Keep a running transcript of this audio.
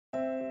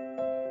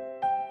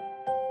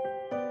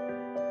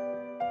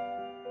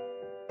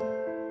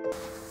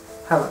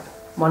Hello,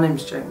 my name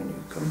is Jamie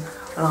Newcomb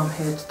and I'm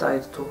here today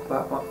to talk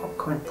about my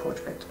upcoming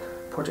project,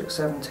 Project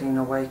 17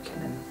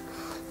 Awakening.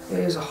 It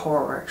is a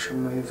horror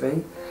action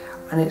movie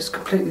and it's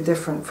completely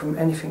different from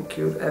anything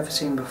you've ever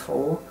seen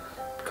before,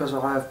 because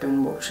I have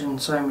been watching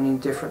so many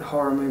different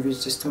horror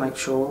movies just to make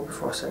sure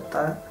before I said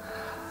that.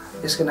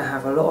 It's going to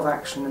have a lot of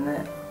action in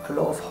it, a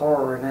lot of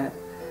horror in it,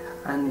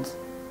 and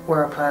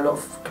where I play a lot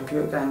of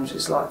computer games,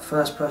 it's like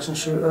first person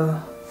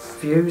shooter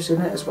views in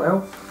it as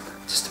well,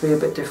 just to be a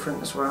bit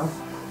different as well.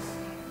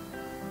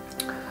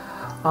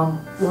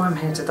 Why I'm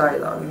here today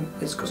though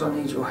is because I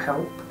need your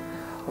help.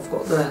 I've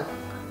got the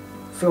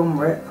film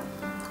writ,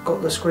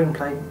 got the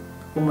screenplay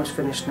almost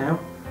finished now,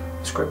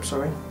 script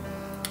sorry.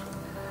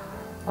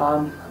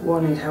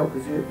 What I need help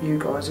with you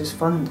guys is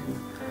funding,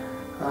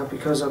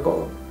 because I've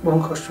got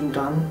one costume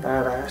done,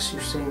 badass,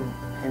 you've seen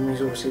him,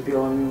 he's obviously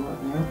behind me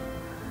right now.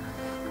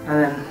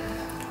 And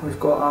then we've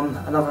got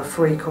another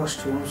 3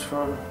 costumes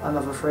for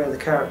another 3 of the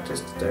characters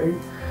to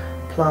do,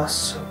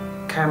 plus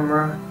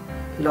camera,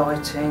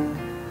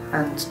 lighting,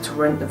 and to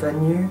rent the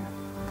venue,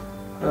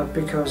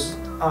 because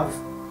I've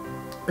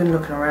been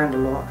looking around a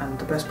lot and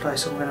the best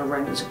place I'm going to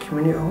rent is a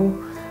community hall.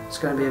 It's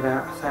going to be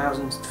about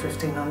 1,000 to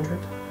 1,500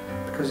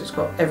 because it's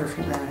got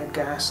everything there,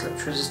 gas,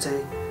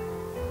 electricity,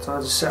 so I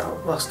just set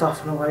up my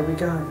stuff and away we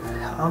go.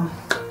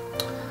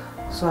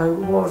 So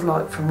what I'd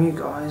like from you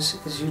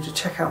guys is you to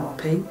check out my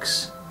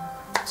peaks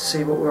to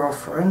see what we're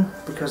offering,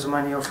 because I'm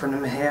only offering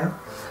them here.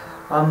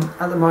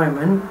 At the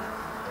moment,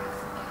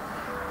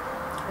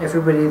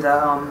 everybody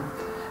that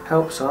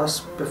helps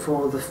us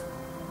before the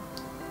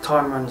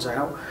time runs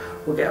out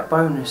will get a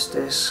bonus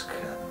disc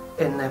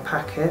in their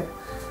packet,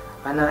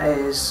 and that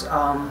is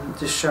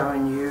just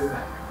showing you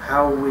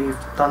how we've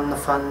done the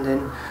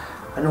funding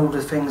and all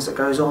the things that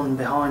goes on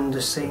behind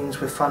the scenes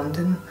with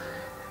funding.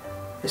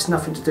 It's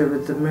nothing to do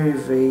with the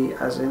movie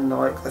as in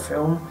like the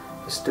film,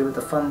 it's to do with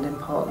the funding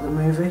part of the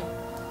movie.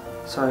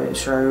 So it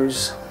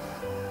shows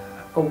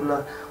all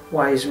the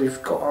ways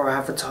we've got our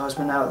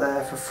advertisement out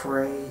there for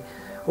free,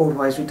 all the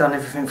ways we've done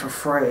everything for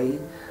free,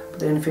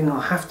 but the only thing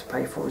I have to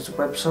pay for is the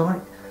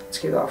website to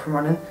keep that up and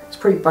running. It's a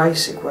pretty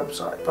basic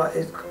website, but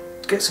it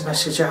gets a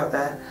message out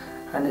there,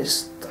 and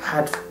it's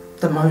had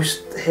the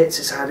most hits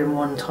it's had in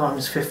one time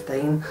is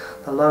 15,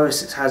 the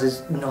lowest it's had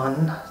is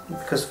none,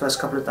 because the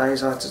first couple of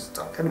days I had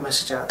to get a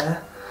message out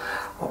there.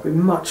 I'd be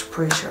much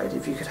appreciated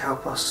if you could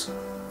help us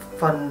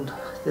fund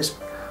this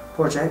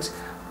project.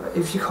 But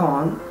if you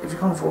can't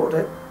afford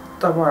it,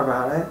 don't worry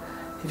about it.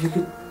 If you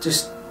could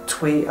just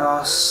tweet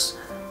us,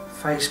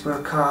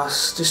 Facebook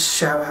us, just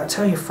shout out,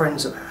 tell your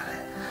friends about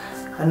it,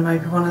 and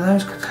maybe one of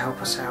those could help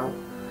us out.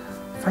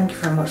 Thank you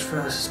very much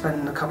for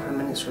spending a couple of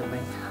minutes with me.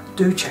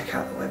 Do check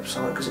out the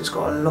website because it's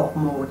got a lot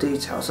more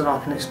details than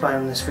I can explain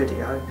in this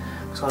video,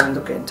 because I'll end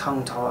up getting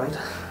tongue-tied.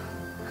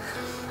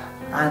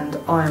 And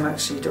I am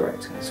actually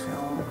directing this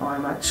film.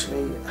 I'm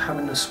actually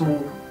having a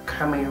small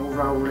cameo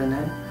role in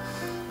it,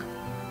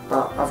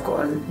 but I've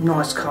got a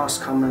nice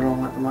cast coming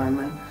along at the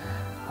moment.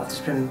 I've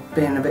just been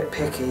being a bit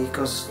picky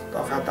because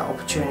I've had that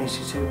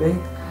opportunity to be.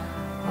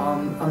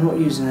 I'm not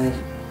using any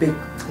big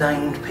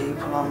named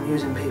people, I'm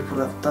using people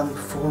that have done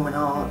performing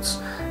arts.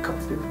 A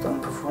couple of people have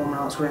done performing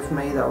arts with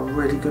me that are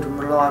really good and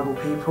reliable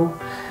people,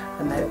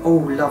 and they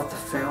all love the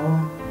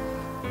film.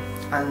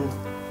 And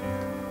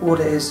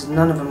what it is,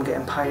 none of them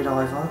getting paid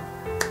either.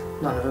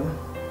 None of them.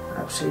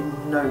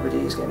 Absolutely nobody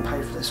is getting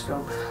paid for this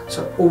film.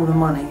 So all the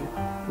money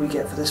we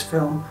get for this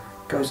film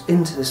goes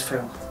into this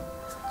film.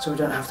 So we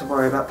don't have to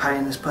worry about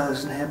paying this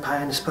person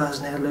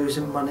here,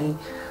 losing money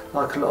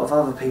like a lot of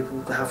other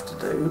people have to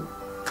do.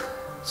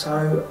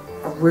 So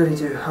I really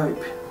do hope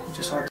you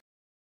just like